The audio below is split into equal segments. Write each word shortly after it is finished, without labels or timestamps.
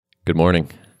Good morning.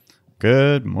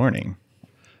 Good morning.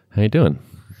 How you doing?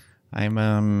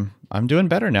 I'm doing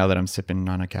better now that I'm sipping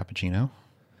on a cappuccino.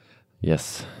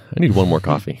 Yes, I need one more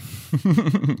coffee.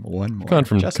 One more. Gone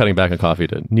from cutting back on coffee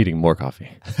to needing more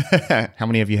coffee. How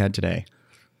many have you had today?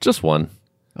 Just one.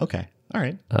 Okay. All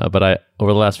right. But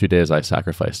over the last few days, I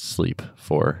sacrificed sleep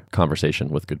for conversation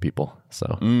with good people.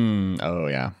 So Oh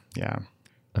yeah. Yeah.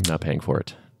 I'm now paying for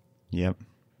it. Yep.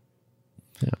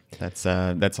 Yeah. That's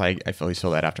I always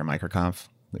feel that after MicroConf.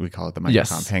 We call it the MicroConf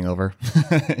Yes. hangover.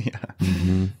 Yeah.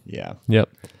 Mm-hmm. Yeah. Yep.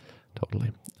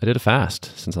 Totally. I did a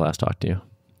fast since I last talked to you.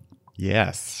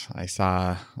 Yes. I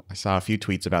saw a few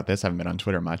tweets about this. I haven't been on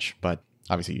Twitter much, but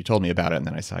obviously you told me about it, and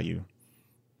then I saw you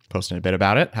posting a bit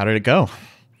about it. How did it go?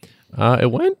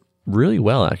 It went really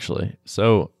well, actually.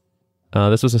 So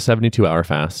this was a 72-hour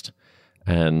fast,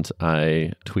 and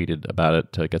I tweeted about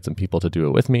it to get some people to do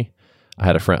it with me. I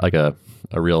had a friend, like an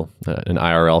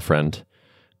IRL friend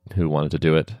who wanted to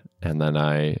do it, and then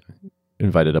I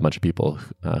invited a bunch of people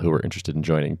who were interested in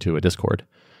joining to a Discord.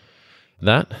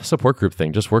 That support group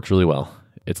thing just works really well.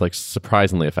 It's like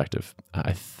surprisingly effective.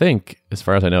 I think, as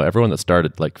far as I know, everyone that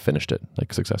started finished it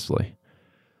successfully.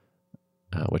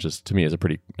 Which is, to me, is a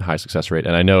pretty high success rate.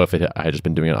 And I know if I had just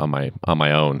been doing it on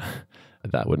my own,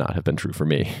 that would not have been true for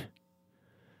me.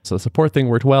 So the support thing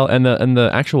worked well, and the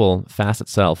actual fast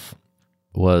itself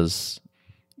was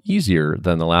easier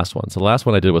than the last one. So the last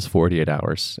one I did was 48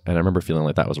 hours, and I remember feeling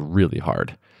like that was really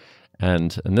hard.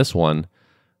 And in this one,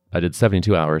 I did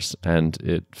 72 hours, and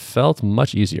it felt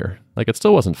much easier. Like, it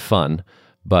still wasn't fun,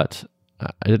 but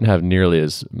I didn't have nearly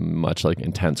as much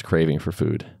intense craving for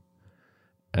food.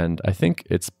 And I think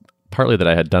it's partly that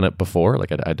I had done it before,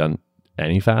 I'd done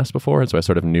any fast before, and so I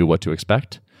sort of knew what to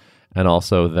expect. And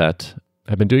also that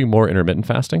I've been doing more intermittent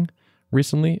fasting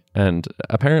recently, and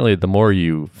apparently the more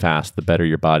you fast, the better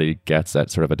your body gets at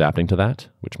sort of adapting to that,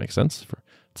 which makes sense.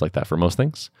 It's like that for most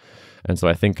things. And so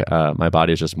I think my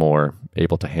body is just more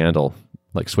able to handle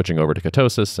switching over to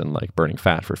ketosis and burning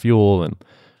fat for fuel. And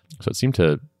so it seemed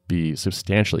to be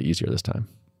substantially easier this time,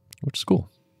 which is cool.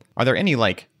 Are there any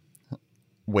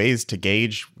ways to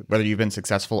gauge whether you've been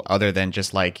successful other than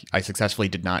just I successfully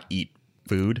did not eat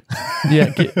food?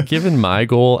 Yeah, given my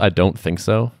goal, I don't think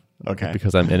so. Okay.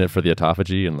 Because I'm in it for the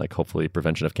autophagy and hopefully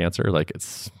prevention of cancer.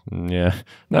 Not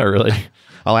really.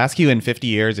 I'll ask you in 50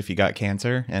 years if you got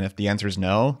cancer, and if the answer is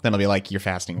no, then I'll be like, your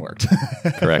fasting worked.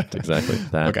 Correct, exactly.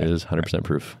 That Okay. is 100%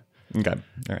 proof. Okay.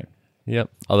 All right. Yep.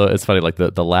 Although it's funny,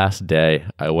 the last day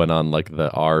I went on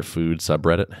the R food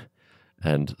subreddit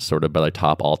and sorted by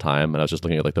top all time, and I was just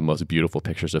looking at the most beautiful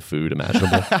pictures of food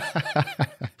imaginable.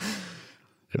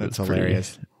 That's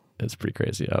hilarious. It's pretty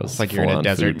crazy. I was It's you're in a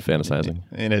desert fantasizing.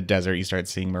 In a desert, you start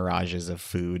seeing mirages of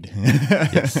food.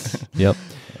 Yes. Yep.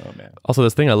 Oh man. Also,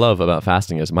 this thing I love about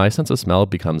fasting is my sense of smell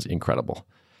becomes incredible.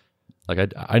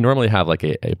 I normally have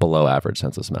a below average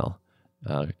sense of smell,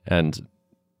 and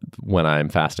when I'm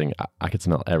fasting, I can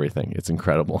smell everything. It's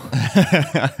incredible.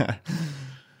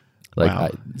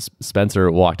 Wow. Spencer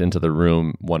walked into the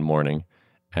room one morning,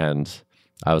 and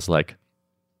I was like,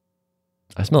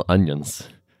 I smell onions.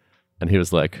 And he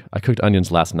was like, I cooked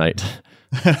onions last night.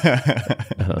 And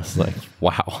I was like,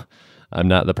 wow, I'm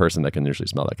not the person that can usually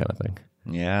smell that kind of thing.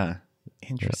 Yeah.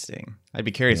 Interesting. I'd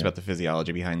be curious about the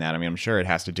physiology behind that. I mean, I'm sure it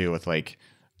has to do with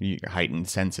your heightened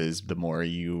senses. The more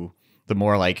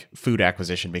food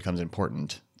acquisition becomes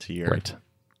important to your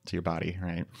to your body,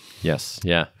 right? Yes,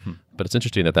 yeah. But it's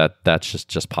interesting that's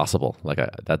just possible.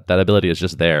 That ability is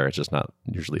just there. It's just not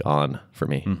usually on for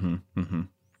me. Mm-hmm. Mm-hmm.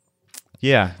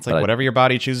 Yeah, it's whatever your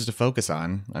body chooses to focus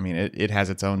on. I mean, it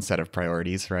has its own set of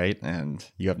priorities, right? And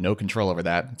you have no control over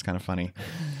that. It's kind of funny.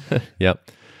 Yep.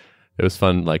 It was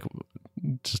fun,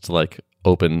 just to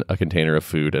open a container of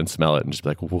food and smell it and just be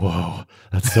like, whoa,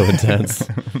 that's so intense.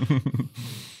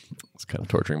 It's kind of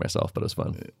torturing myself, but it was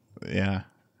fun. Yeah.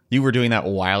 You were doing that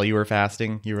while you were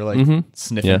fasting? You were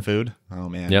sniffing food? Oh,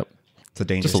 man. Yep. It's a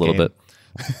dangerous Just a little game.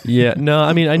 bit. Yeah. No,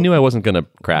 I mean, I knew I wasn't going to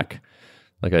crack.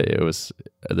 There was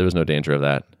no danger of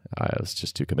that. I was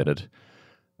just too committed.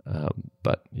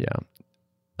 But yeah.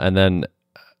 And then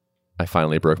I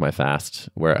finally broke my fast,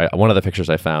 where one of the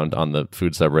pictures I found on the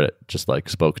food subreddit just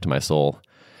spoke to my soul.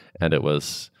 And it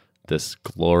was this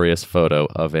glorious photo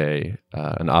of an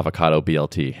avocado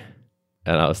BLT.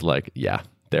 And I was like, yeah,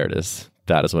 there it is.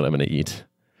 That is what I'm going to eat.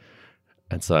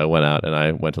 And so I went out and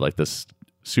I went to this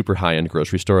super high-end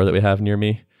grocery store that we have near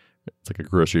me. It's a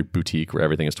grocery boutique where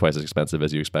everything is twice as expensive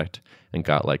as you expect, and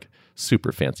got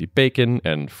super fancy bacon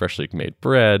and freshly made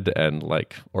bread and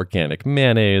organic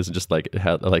mayonnaise, and just it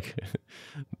had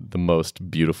the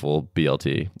most beautiful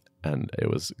BLT, and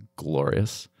it was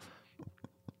glorious.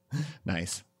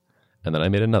 Nice. and then I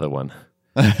made another one.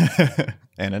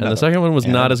 And the second one was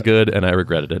not as good, and I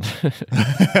regretted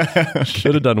it.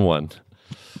 Should have done one.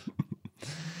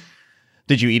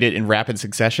 Did you eat it in rapid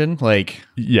succession?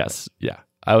 Yes, yeah.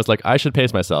 I was like, I should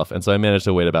pace myself, and so I managed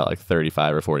to wait about like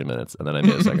 35 or 40 minutes, and then I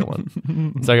made a second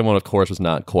one. The second one, of course, was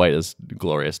not quite as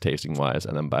glorious tasting wise,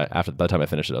 and then by the time I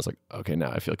finished it, I was like, okay,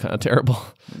 now I feel kind of terrible.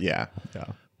 Yeah.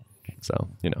 So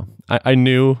I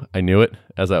knew it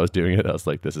as I was doing it. I was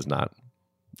like, this is not.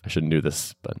 I shouldn't do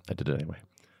this, but I did it anyway.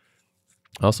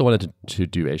 I also wanted to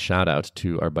do a shout out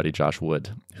to our buddy Josh Wood,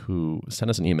 who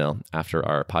sent us an email after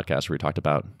our podcast where we talked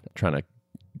about trying to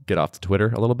get off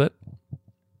Twitter a little bit.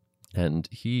 And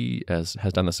he has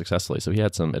done this successfully. So he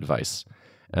had some advice.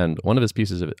 And one of his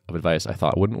pieces of advice I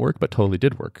thought wouldn't work, but totally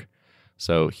did work.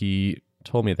 So he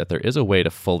told me that there is a way to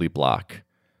fully block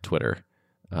Twitter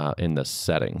in the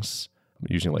settings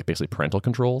using like basically parental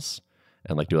controls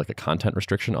and like do like a content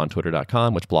restriction on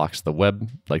twitter.com, which blocks the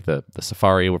web, like the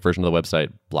Safari version of the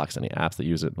website, blocks any apps that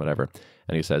use it, whatever.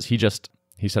 And he says he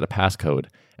set a passcode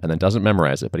and then doesn't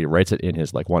memorize it, but he writes it in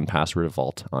his like 1Password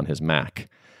vault on his Mac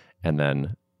and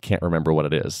then can't remember what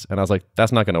it is. And I was like,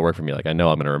 that's not going to work for me. Like, I know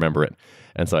I'm going to remember it.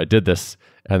 And so I did this.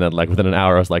 And then like within an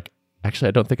hour, I was like, actually,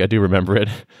 I don't think I do remember it.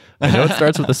 I know it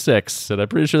starts with a 6, and I'm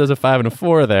pretty sure there's a 5 and a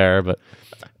 4 there.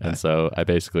 And so I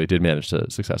basically did manage to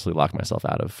successfully lock myself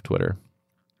out of Twitter.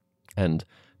 And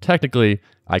technically,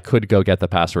 I could go get the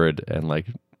password and like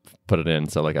put it in.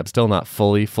 So like I'm still not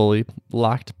fully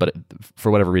locked, but for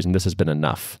whatever reason, this has been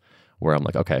enough where I'm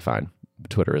like, okay, fine.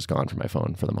 Twitter is gone from my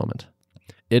phone for the moment.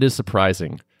 It is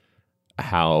surprising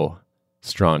how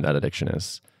strong that addiction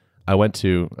is. I'll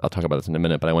talk about this in a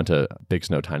minute, but I went to Big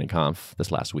Snow Tiny Conf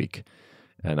this last week,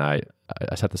 and I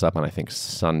set this up on, I think,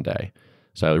 Sunday.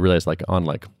 So I realized like on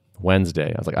like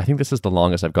Wednesday, I was like, I think this is the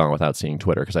longest I've gone without seeing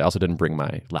Twitter because I also didn't bring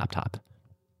my laptop.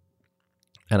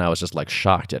 And I was just like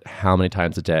shocked at how many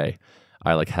times a day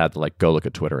I like had to like go look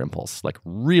at Twitter impulse, like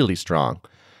really strong.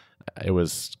 It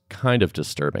was kind of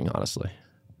disturbing, honestly.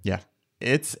 Yeah.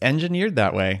 It's engineered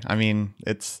that way. I mean,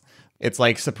 it's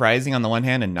like surprising on the one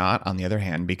hand and not on the other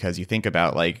hand, because you think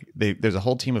about like there's a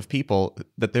whole team of people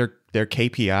that their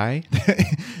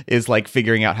KPI is like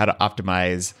figuring out how to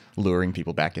optimize luring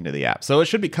people back into the app. So it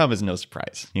should become as no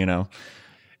surprise,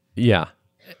 Yeah.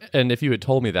 And if you had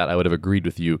told me that, I would have agreed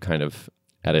with you kind of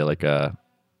at a like a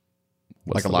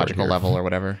logical level or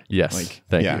whatever. Yes.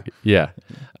 Thank you. Yeah.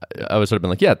 I would sort of been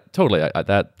like, yeah, totally.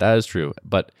 That is true.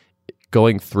 But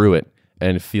going through it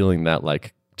and feeling that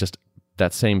like just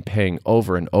that same ping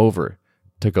over and over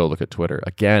to go look at Twitter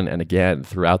again and again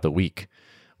throughout the week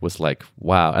was like,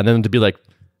 wow. And then to be like,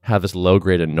 have this low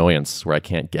grade annoyance where I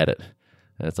can't get it.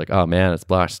 And it's like, oh man, it's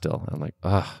blocked still. I'm like,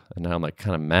 and now I'm like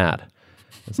kind of mad.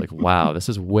 It's like, wow, this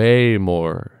is way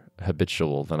more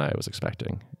habitual than I was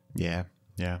expecting. Yeah.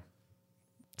 Yeah.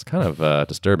 It's kind of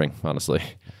disturbing, honestly.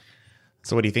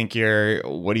 So what do you think you're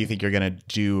going to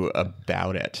do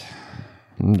about it?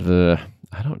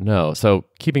 I don't know. So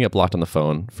keeping it blocked on the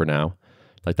phone for now,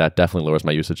 like that definitely lowers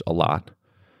my usage a lot.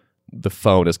 The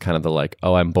phone is kind of the like,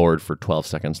 oh, I'm bored for 12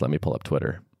 seconds. Let me pull up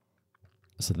Twitter.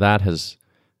 So that is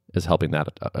helping that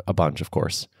a bunch, of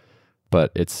course.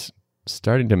 But it's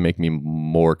starting to make me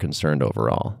more concerned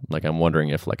overall. Like I'm wondering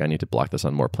if like I need to block this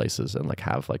on more places and like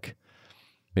have like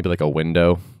maybe like a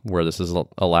window where this is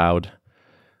allowed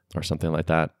or something like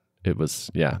that. It was,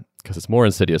 yeah, because it's more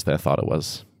insidious than I thought it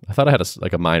was. I thought I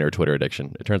had a minor Twitter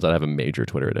addiction. It turns out I have a major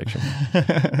Twitter addiction.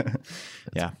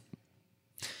 Yeah.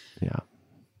 Yeah.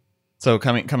 So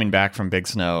coming back from Big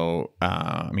Snow,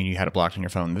 I mean, you had it blocked on your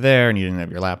phone there and you didn't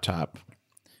have your laptop.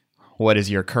 What is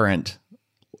your current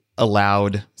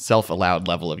self-allowed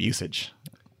level of usage?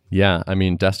 Yeah, I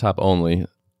mean, desktop only.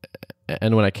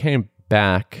 And when I came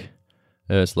back,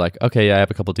 it was like, okay, yeah, I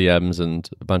have a couple DMs and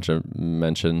a bunch of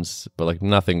mentions, but like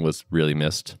nothing was really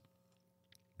missed.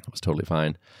 It was totally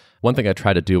fine. One thing I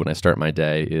try to do when I start my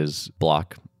day is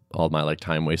block all my like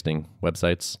time-wasting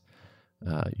websites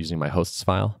using my hosts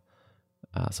file.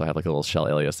 So I have like a little shell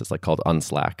alias that's like called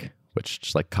unslack, which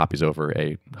just like copies over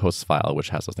a hosts file which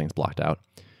has those things blocked out.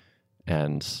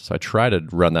 And so I try to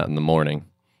run that in the morning,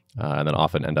 and then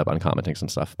often end up uncommenting some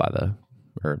stuff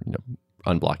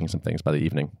unblocking some things by the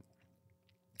evening.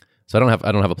 So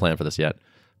I don't have a plan for this yet,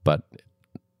 but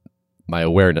my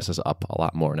awareness is up a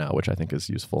lot more now, which I think is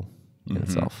useful in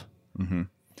itself. Mm-hmm.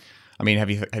 I mean, have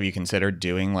you considered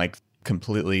doing like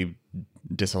completely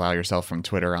disallow yourself from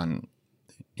Twitter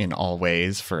in all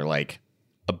ways for like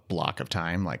a block of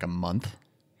time, like a month?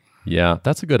 Yeah,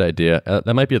 that's a good idea.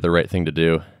 That might be the right thing to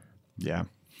do. Yeah,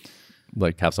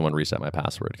 like have someone reset my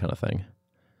password, kind of thing.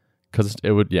 Because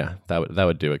it would, yeah, that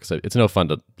would do it. Because it's no fun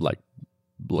to like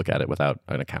look at it without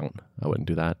an account. I wouldn't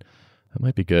do that. That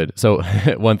might be good. So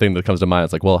one thing that comes to mind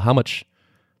is like, well, how much?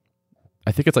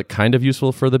 I think it's like kind of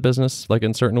useful for the business, like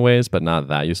in certain ways, but not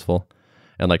that useful.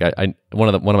 And like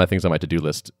one of my things on my to-do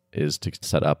list is to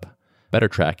set up better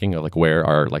tracking of like where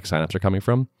our like signups are coming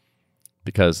from,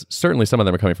 because certainly some of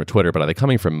them are coming from Twitter, but are they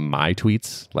coming from my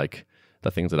tweets, like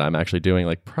the things that I'm actually doing?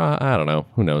 Like I don't know,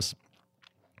 who knows?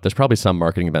 There's probably some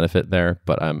marketing benefit there,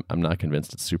 but I'm not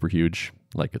convinced it's super huge.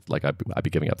 Like I'd be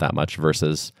giving up that much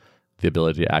versus the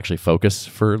ability to actually focus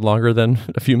for longer than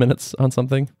a few minutes on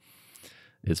something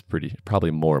is probably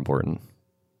more important.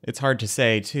 It's hard to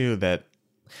say too that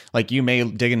like you may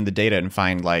dig into the data and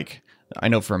find like, I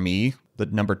know for me, the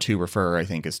number 2 referrer I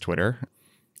think is Twitter,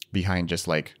 behind just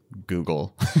like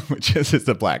Google, which is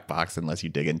a black box unless you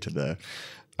dig into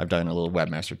I've done a little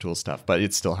Webmaster Tool stuff, but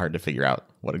it's still hard to figure out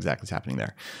what exactly is happening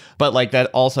there. But like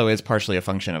that also is partially a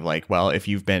function of like, well, if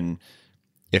you've been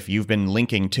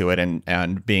linking to it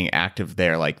and being active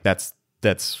there, like that's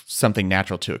something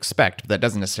natural to expect. But that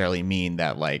doesn't necessarily mean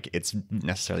that like it's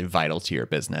necessarily vital to your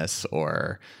business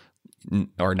or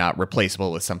not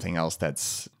replaceable with something else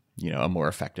that's, a more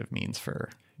effective means for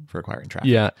acquiring traffic.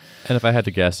 Yeah. And if I had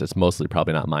to guess, it's mostly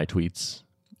probably not my tweets.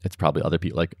 It's probably other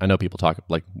people. Like I know people talk,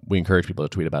 like we encourage people to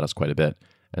tweet about us quite a bit.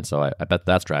 And so I bet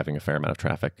that's driving a fair amount of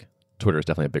traffic. Twitter is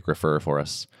definitely a big referrer for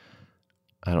us.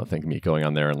 I don't think me going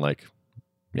on there and like,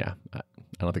 yeah, I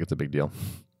don't think it's a big deal.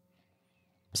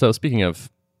 So speaking of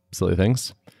silly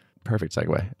things, perfect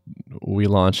segue. We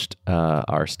launched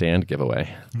our stand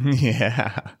giveaway.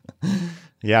 Yeah.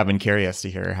 I've been curious to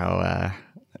hear how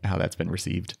that's been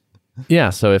received. Yeah.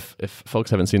 So if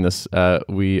folks haven't seen this,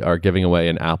 we are giving away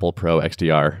an Apple Pro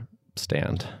XDR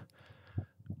stand,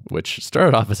 which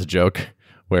started off as a joke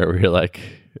where we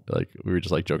were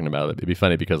just like joking about it. It'd be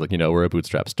funny because like, we're a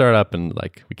bootstrap startup and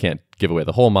like we can't give away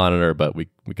the whole monitor, but we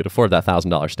could afford that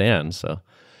 $1,000 stand. So,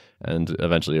 and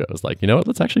eventually it was like,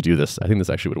 let's actually do this. I think this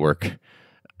actually would work.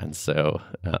 And so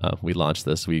we launched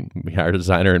this. We hired a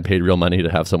designer and paid real money to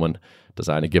have someone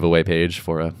design a giveaway page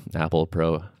for a Apple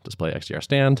Pro Display XDR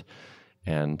stand,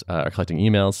 and are collecting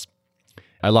emails.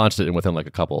 I launched it, and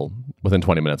within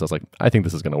 20 minutes, I was like, I think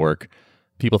this is going to work.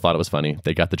 People thought it was funny.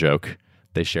 They got the joke.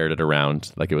 They shared it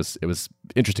around. Like it was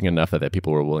interesting enough that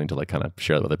people were willing to like kind of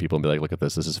share it with other people and be like, look at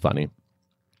this. This is funny.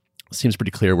 Seems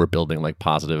pretty clear we're building like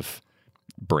positive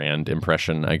brand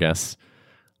impression, I guess.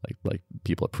 Like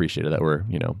people appreciated that we're,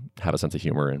 have a sense of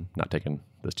humor and not taking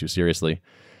this too seriously.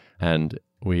 And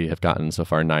we have gotten so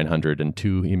far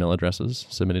 902 email addresses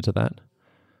submitted to that.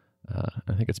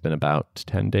 I think it's been about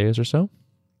 10 days or so.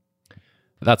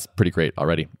 That's pretty great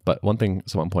already. But one thing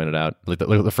someone pointed out, like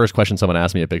the first question someone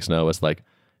asked me at Big Snow was like,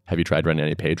 have you tried running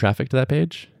any paid traffic to that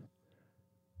page?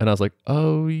 And I was like,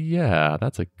 oh yeah,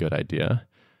 that's a good idea.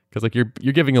 Because like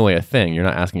you're giving away a thing, you're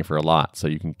not asking for a lot, so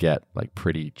you can get like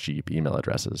pretty cheap email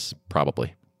addresses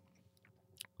probably.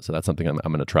 So that's something I'm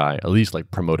going to try, at least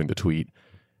like promoting the tweet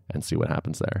and see what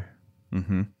happens there.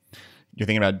 Mm-hmm. You're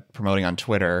thinking about promoting on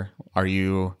Twitter. Are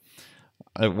you?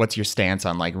 What's your stance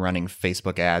on like running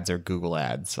Facebook ads or Google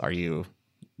ads? Are you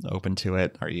open to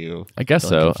it? Are you? I guess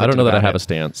so. I don't know that I have a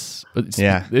stance. But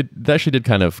yeah, it actually did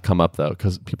kind of come up though,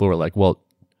 because people were like, well,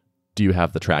 do you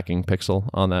have the tracking pixel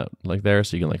on that like there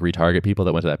so you can like retarget people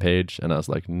that went to that page? And I was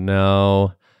like,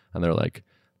 no. And they're like,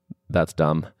 that's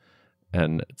dumb.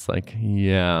 And it's like,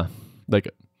 yeah,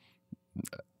 like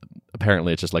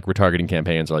apparently it's just like retargeting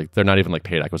campaigns are like, they're not even like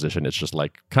paid acquisition. It's just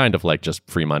like kind of like just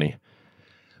free money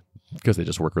because they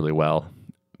just work really well.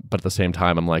 But at the same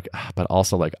time, I'm like, but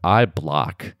also like I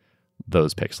block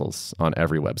those pixels on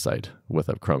every website with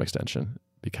a Chrome extension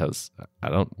because I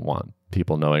don't want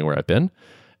people knowing where I've been.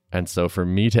 And so for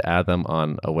me to add them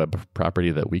on a web property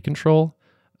that we control,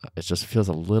 it just feels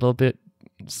a little bit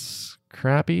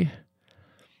crappy.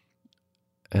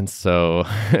 And so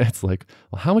it's like,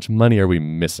 well, how much money are we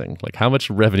missing? Like how much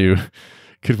revenue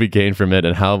could we gain from it?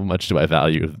 And how much do I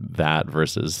value that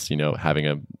versus,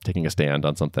 taking a stand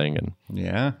on something? And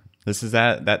yeah, this is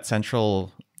that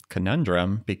central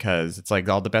conundrum, because it's like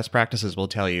all the best practices will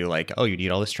tell you like, oh, you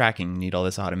need all this tracking, you need all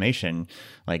this automation.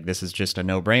 Like this is just a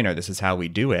no-brainer. This is how we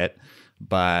do it.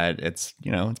 But it's,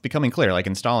 it's becoming clear, like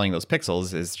installing those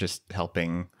pixels is just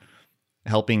helping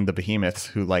the behemoths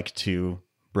who like to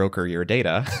broker your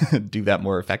data do that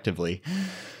more effectively.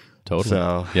 Totally.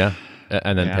 So yeah.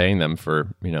 And then paying them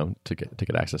for, to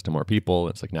get access to more people.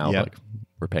 It's like now like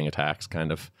we're paying a tax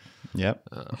kind of. Yep.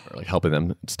 Or like helping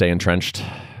them stay entrenched.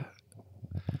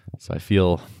 So I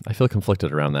feel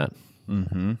conflicted around that.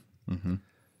 Mm-hmm. Mm-hmm.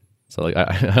 So like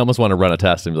I almost want to run a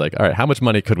test and be like, all right, how much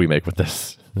money could we make with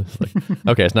this? It's like,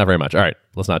 okay, it's not very much. All right,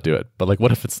 let's not do it. But like,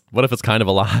 what if it's kind of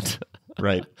a lot?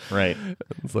 Right.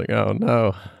 It's like, oh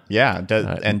no. Yeah.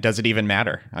 Does it even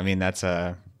matter? I mean, that's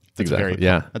a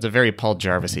very Paul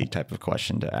Jarvis-y type of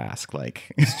question to ask.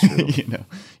 Like,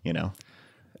 you know.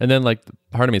 And then like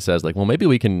part of me says like, well, maybe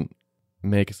we can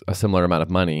make a similar amount of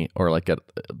money or like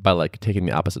by like taking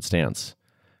the opposite stance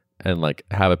and like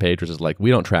have a page which is like,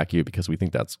 we don't track you because we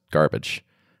think that's garbage.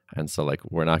 And so like,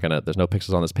 there's no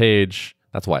pixels on this page.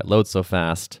 That's why it loads so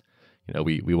fast.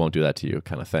 We won't do that to you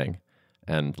kind of thing.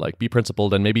 And like be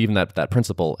principled. And maybe even that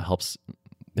principle helps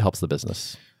the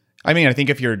business. I mean, I think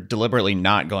if you're deliberately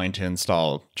not going to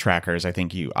install trackers, I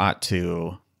think you ought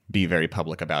to be very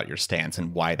public about your stance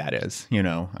and why that is.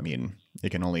 I mean, it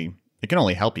can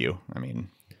only help you. I mean,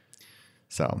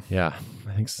 so yeah,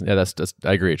 I think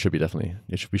I agree. It should be definitely.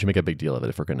 We should make a big deal of it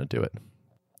if we're going to do it.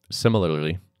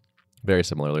 Very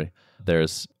similarly,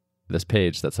 there's this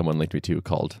page that someone linked me to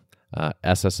called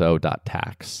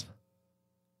SSO.tax,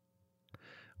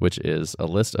 which is a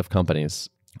list of companies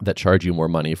that charge you more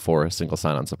money for single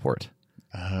sign-on support.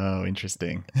 Oh,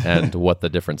 interesting. And what the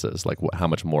difference is, like how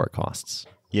much more it costs.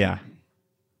 Yeah.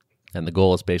 And the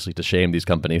goal is basically to shame these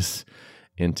companies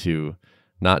into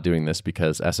not doing this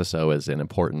because SSO is an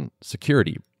important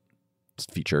security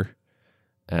feature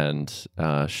and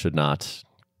should not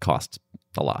cost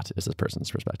a lot, is this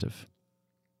person's perspective.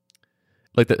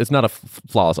 Like, it's not a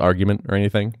flawless argument or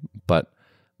anything, but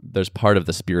there's part of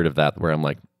the spirit of that where I'm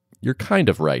like, you're kind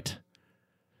of right.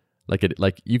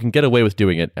 Like you can get away with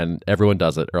doing it and everyone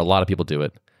does it, or a lot of people do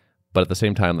it. But at the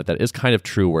same time, like that is kind of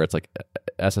true where it's like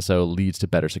SSO leads to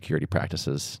better security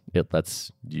practices. It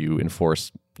lets you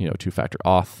enforce, two-factor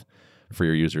auth for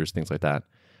your users, things like that.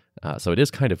 So it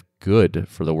is kind of good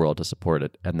for the world to support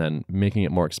it. And then making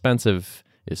it more expensive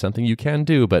is something you can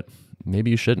do, but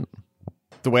maybe you shouldn't.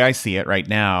 The way I see it right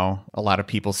now, a lot of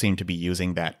people seem to be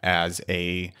using that as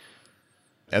a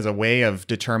way of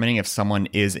determining if someone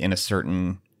is in a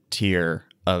certain tier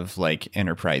of like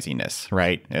enterprisiness,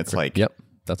 right? It's like, yep,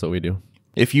 that's what we do.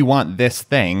 If you want this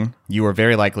thing, you are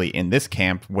very likely in this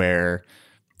camp where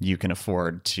you can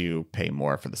afford to pay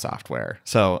more for the software.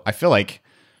 So I feel like,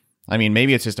 I mean,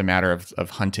 maybe it's just a matter of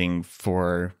hunting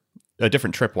for a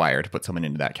different tripwire to put someone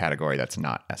into that category that's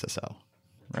not SSO.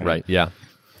 Right. Yeah.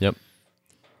 Yep.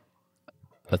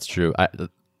 That's true. The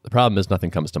problem is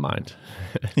nothing comes to mind.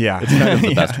 Yeah. It's kind of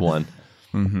the best one.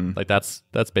 Mm-hmm. Like that's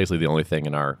basically the only thing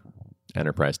in our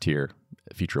enterprise tier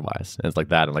feature wise. And it's like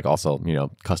that. And like also,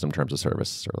 custom terms of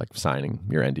service or like signing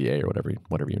your NDA or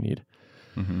whatever you need.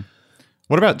 Mm-hmm.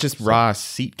 What about just raw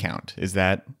seat count? Does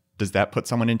that put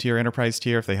someone into your enterprise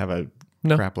tier if they have a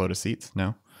crap load of seats?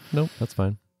 No, that's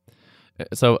fine.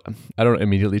 So I don't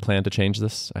immediately plan to change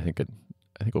this. I think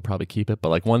we'll probably keep it. But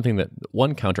like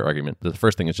one counter argument, the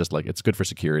first thing is just like, it's good for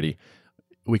security.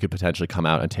 We could potentially come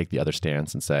out and take the other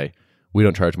stance and say, we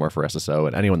don't charge more for SSO,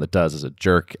 and anyone that does is a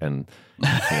jerk and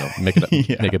make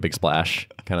a big splash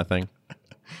kind of thing.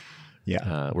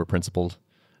 Yeah. We're principled.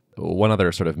 One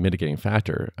other sort of mitigating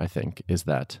factor, I think, is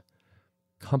that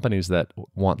companies that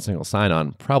want single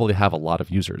sign-on probably have a lot of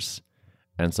users.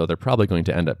 And so they're probably going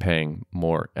to end up paying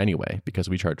more anyway because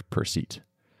we charge per seat.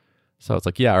 So it's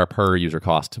like, yeah, our per user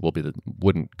cost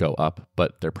wouldn't go up,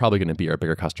 but they're probably going to be our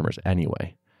bigger customers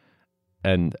anyway.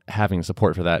 And having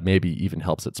support for that maybe even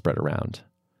helps it spread around.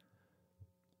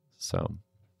 So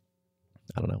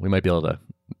I don't know. We might be able to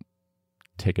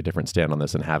take a different stand on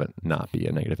this and have it not be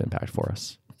a negative impact for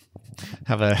us.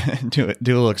 Do a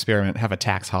dual experiment. Have a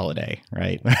tax holiday,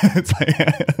 right? It's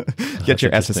like, get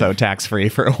your SSO tax free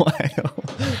for a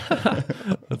while.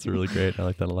 That's really great. I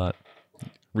like that a lot.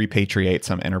 Repatriate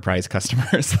some enterprise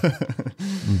customers.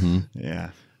 Mm-hmm.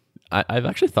 Yeah, I've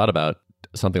actually thought about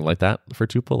something like that for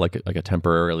Tuple, like a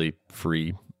temporarily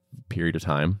free period of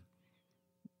time.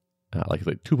 Like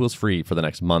Tuple's free for the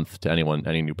next month to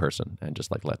any new person, and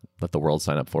just like let the world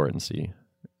sign up for it and see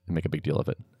and make a big deal of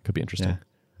it. Could be interesting.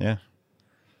 Yeah.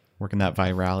 Working that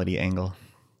virality angle.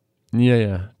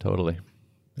 Yeah, totally.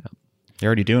 Yeah. You're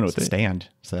already doing it with the stand,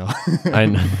 so I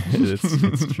know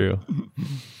it's true.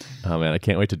 Oh man, I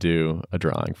can't wait to do a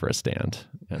drawing for a stand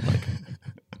and like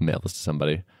mail this to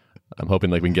somebody. I'm hoping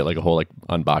like we can get like a whole like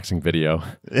unboxing video,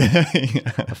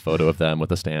 a photo of them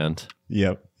with a stand.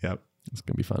 Yep. It's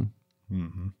gonna be fun.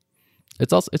 Mm-hmm.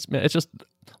 It's just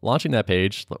launching that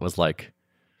page was like,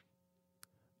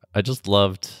 I just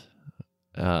loved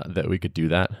that we could do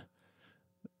that.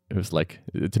 It was like,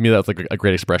 to me, that's like a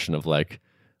great expression of like,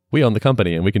 we own the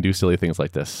company and we can do silly things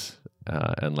like this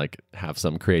and like have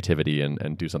some creativity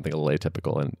and do something a little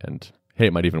atypical and hey,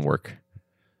 it might even work.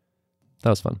 That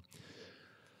was fun.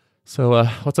 So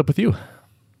what's up with you?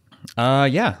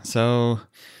 Yeah. So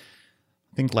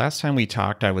I think last time we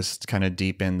talked, I was kind of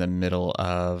deep in the middle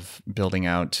of building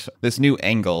out this new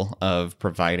angle of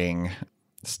providing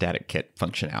StaticKit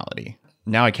functionality.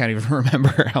 Now I can't even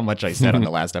remember how much I said on the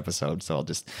last episode, so I'll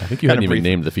just... I think you hadn't even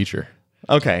named the feature.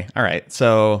 Okay, all right.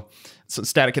 So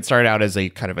StaticKit started out as a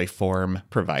kind of a form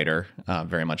provider,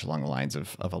 very much along the lines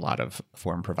of a lot of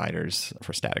form providers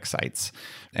for static sites.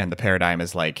 And the paradigm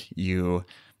is like you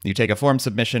take a form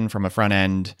submission from a front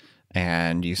end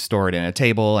and you store it in a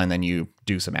table, and then you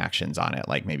do some actions on it.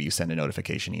 Like maybe you send a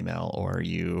notification email, or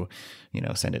you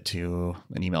send it to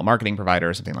an email marketing provider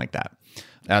or something like that.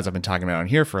 As I've been talking about on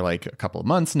here for like a couple of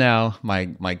months now,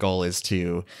 my goal is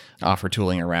to offer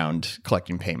tooling around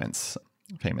collecting payments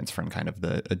from kind of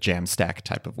a Jamstack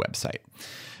type of website.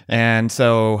 And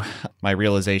so my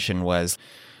realization was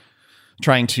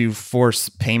trying to force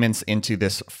payments into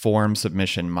this form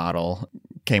submission model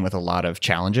came with a lot of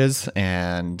challenges,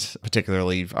 and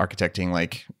particularly architecting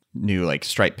like new like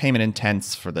Stripe payment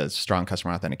intents for the strong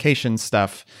customer authentication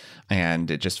stuff. And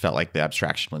it just felt like the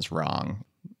abstraction was wrong.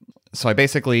 So I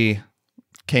basically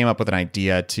came up with an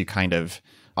idea to kind of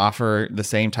offer the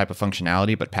same type of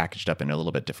functionality, but packaged up in a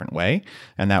little bit different way.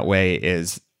 And that way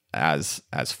is as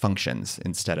functions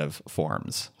instead of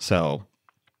forms. So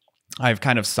I've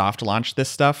kind of soft launched this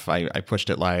stuff. I pushed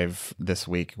it live this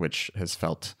week, which has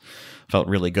felt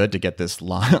really good to get this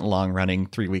long running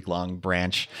 3-week long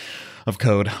branch of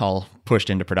code all pushed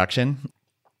into production.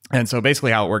 And so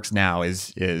basically how it works now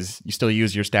is you still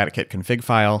use your StaticKit config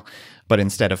file, but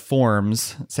instead of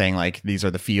forms saying like these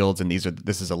are the fields and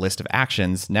this is a list of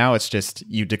actions, now it's just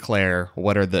you declare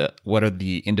what are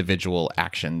the individual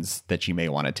actions that you may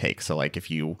want to take. So like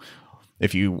if you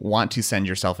want to send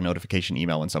yourself a notification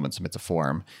email when someone submits a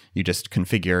form, you just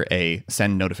configure a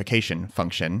send notification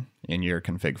function in your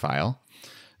config file.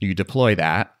 You deploy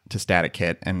that to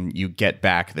StaticKit, and you get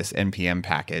back this NPM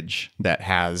package that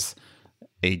has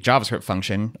a JavaScript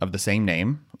function of the same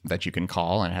name that you can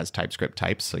call, and it has TypeScript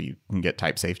types, so you can get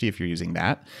type safety if you're using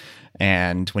that.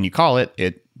 And when you call it,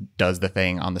 it does the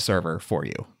thing on the server for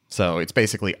you. So it's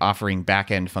basically offering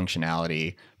backend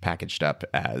functionality packaged up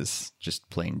as just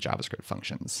plain JavaScript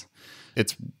functions.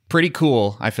 It's pretty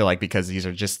cool, I feel like, because these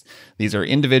are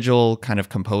individual kind of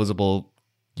composable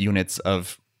units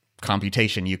of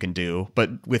computation you can do,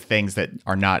 but with things that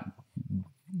are not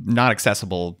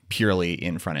accessible purely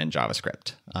in front-end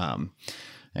JavaScript.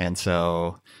 And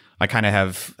so I kind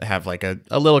of have like a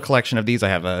little collection of these. I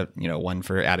have one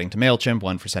for adding to MailChimp,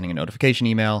 one for sending a notification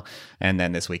email, and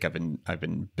then this week I've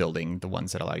been building the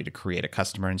ones that allow you to create a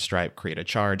customer in Stripe, create a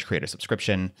charge, create a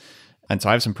subscription. And so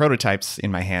I have some prototypes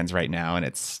in my hands right now, and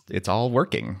it's all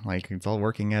working. Like it's all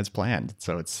working as planned.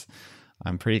 So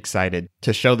I'm pretty excited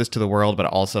to show this to the world, but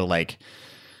also like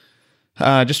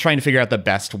just trying to figure out the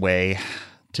best way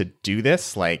to do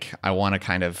this. Like I want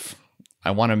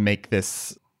to make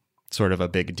this sort of a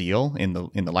big deal in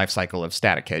the life cycle of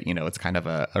StaticKit. It's kind of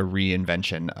a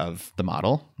reinvention of the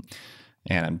model.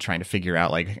 And I'm trying to figure out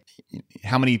like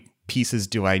how many pieces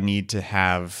do I need to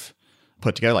have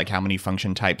put together? Like how many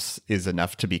function types is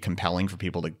enough to be compelling for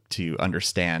people to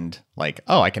understand like,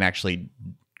 oh, I can actually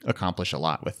accomplish a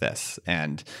lot with this,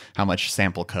 and how much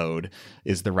sample code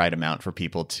is the right amount for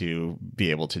people to be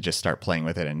able to just start playing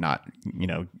with it and not,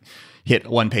 hit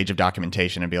one page of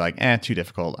documentation and be like, too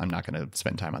difficult. I'm not going to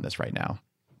spend time on this right now.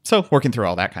 So working through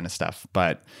all that kind of stuff,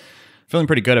 but feeling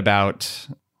pretty good about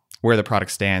where the product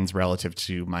stands relative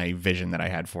to my vision that I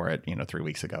had for it, 3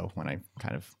 weeks ago when I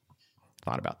kind of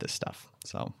thought about this stuff.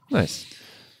 So nice.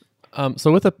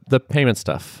 So with the payment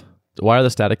stuff, why are the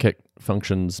StaticKit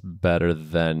functions better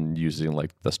than using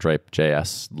like the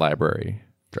Stripe.js library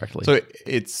directly? So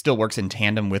it still works in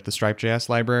tandem with the Stripe.js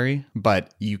library,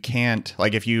 but you can't,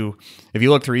 like if you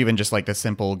look through even just like the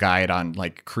simple guide on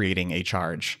like creating a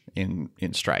charge in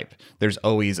Stripe, there's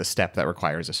always a step that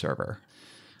requires a server.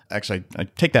 Actually, I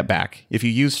take that back. If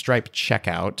you use Stripe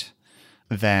Checkout,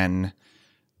 then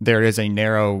there is a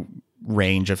narrow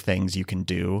range of things you can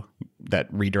do that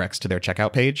redirects to their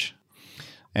checkout page.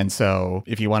 And so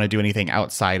if you want to do anything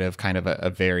outside of kind of a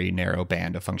very narrow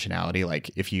band of functionality,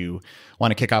 like if you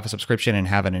want to kick off a subscription and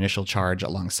have an initial charge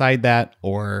alongside that,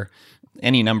 or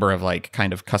any number of like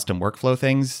kind of custom workflow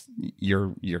things,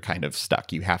 you're kind of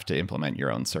stuck. You have to implement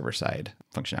your own server-side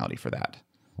functionality for that.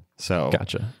 So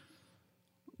gotcha.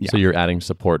 Yeah. So you're adding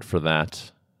support for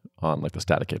that on like the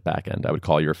StaticKit backend. I would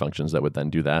call your functions that would then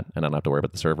do that, and I don't have to worry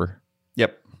about the server.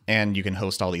 Yep. And you can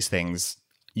host all these things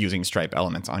using Stripe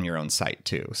elements on your own site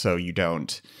too. So you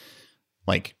don't,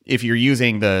 like, if you're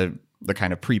using the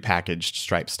kind of prepackaged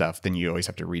Stripe stuff, then you always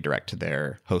have to redirect to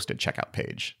their hosted checkout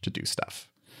page to do stuff.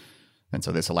 And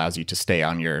so this allows you to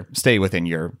stay within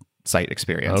your site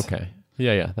experience. Okay.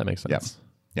 Yeah, that makes sense.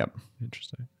 Yep.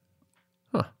 Interesting.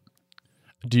 Huh.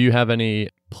 Do you have any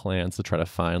plans to try to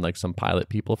find like some pilot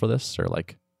people for this, or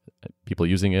like people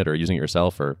using it or using it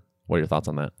yourself, or what are your thoughts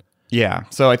on that? Yeah.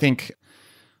 So I think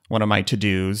one of my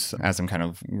to-dos as I'm kind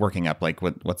of working up like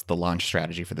what's the launch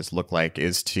strategy for this look like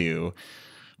is to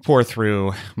pour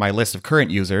through my list of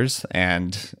current users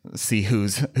and see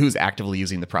who's actively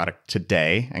using the product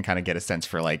today and kind of get a sense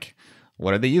for like,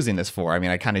 what are they using this for? I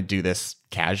mean, I kind of do this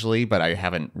casually, but I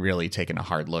haven't really taken a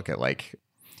hard look at like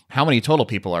how many total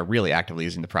people are really actively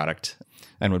using the product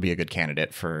and would be a good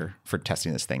candidate for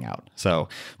testing this thing out. So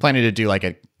planning to do like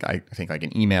I think like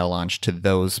an email launch to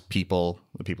those people,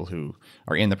 the people who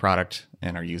are in the product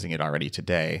and are using it already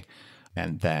today,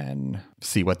 and then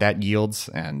see what that yields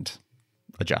and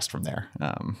adjust from there.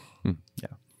 Yeah.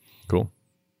 Cool.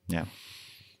 Yeah.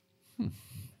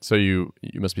 So you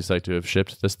must be psyched to have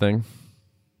shipped this thing.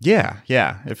 Yeah.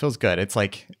 It feels good. It's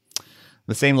like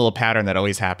the same little pattern that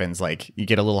always happens. Like you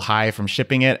get a little high from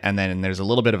shipping it, and then there's a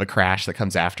little bit of a crash that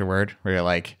comes afterward where you're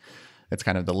like, it's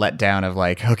kind of the letdown of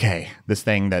like, okay, this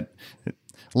thing that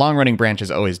long running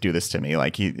branches always do this to me.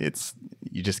 Like you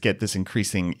just get this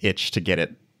increasing itch to get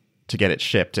it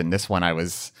shipped. And this one I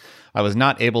was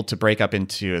not able to break up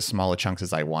into as small a chunks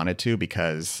as I wanted to,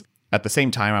 because at the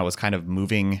same time I was kind of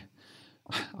moved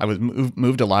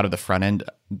a lot of the front end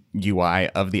UI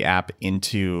of the app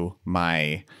into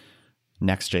my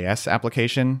Next.js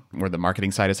application where the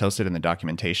marketing side is hosted and the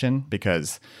documentation,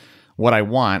 because what I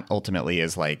want ultimately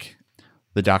is like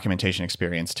the documentation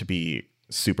experience to be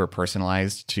super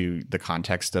personalized to the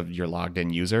context of your logged in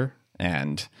user.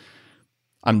 And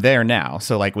I'm there now.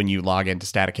 So like when you log into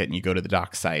StaticKit and you go to the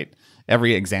doc site,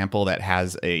 every example that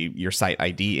has your site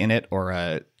ID in it or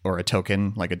a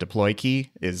token like a deploy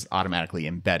key is automatically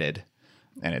embedded,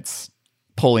 and it's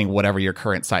pulling whatever your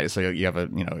current site is. So you have a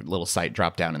little site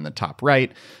drop down in the top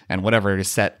right, and whatever is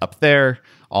set up there,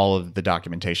 all of the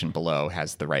documentation below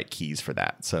has the right keys for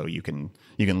that. So you can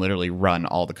literally run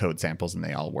all the code samples and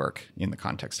they all work in the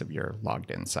context of your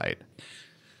logged in site.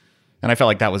 And I felt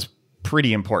like that was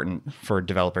pretty important for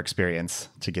developer experience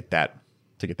to get that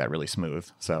really smooth.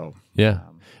 So yeah.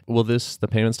 Will the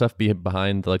payment stuff be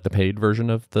behind like the paid version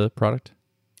of the product?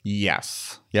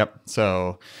 Yes. Yep.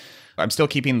 So I'm still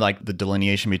keeping like the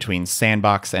delineation between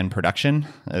sandbox and production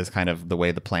as kind of the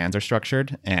way the plans are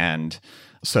structured. And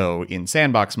so in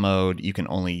sandbox mode, you can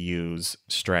only use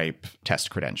Stripe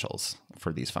test credentials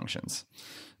for these functions.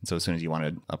 And so as soon as you want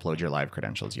to upload your live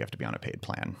credentials, you have to be on a paid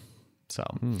plan. So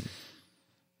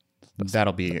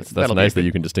that'll be that's nice that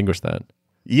you can distinguish that.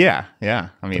 Yeah. I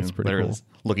mean, they're cool.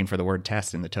 looking for the word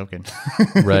test in the token.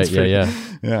 Right.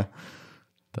 Yeah.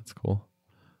 That's cool.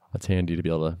 That's handy to be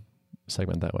able to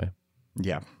segment that way.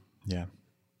 Yeah.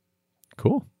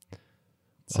 Cool.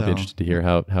 So, I'll be interested to hear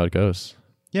how it goes.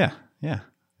 Yeah.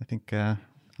 I think I'm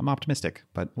optimistic,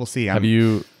 but we'll see. Have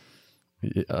you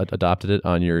adopted it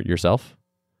on yourself?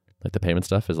 Like the payment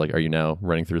stuff is like, are you now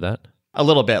running through that? A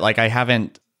little bit. Like I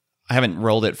haven't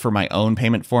rolled it for my own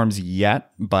payment forms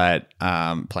yet, but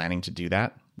planning to do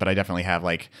that. But I definitely have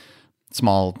like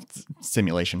small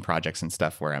simulation projects and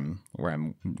stuff where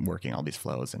I'm working all these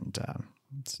flows, and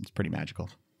it's pretty magical.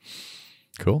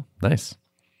 Cool. Nice.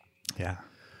 Yeah.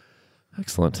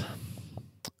 Excellent.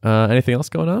 Anything else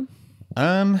going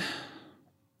on?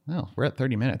 Well, we're at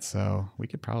 30 minutes, so we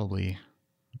could probably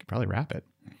wrap it.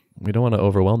 We don't want to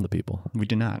overwhelm the people. We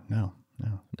do not. No.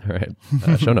 All right.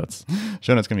 Show notes.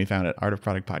 Show notes can be found at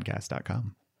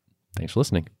artofproductpodcast.com. Thanks for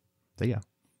listening. See ya.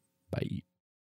 Bye.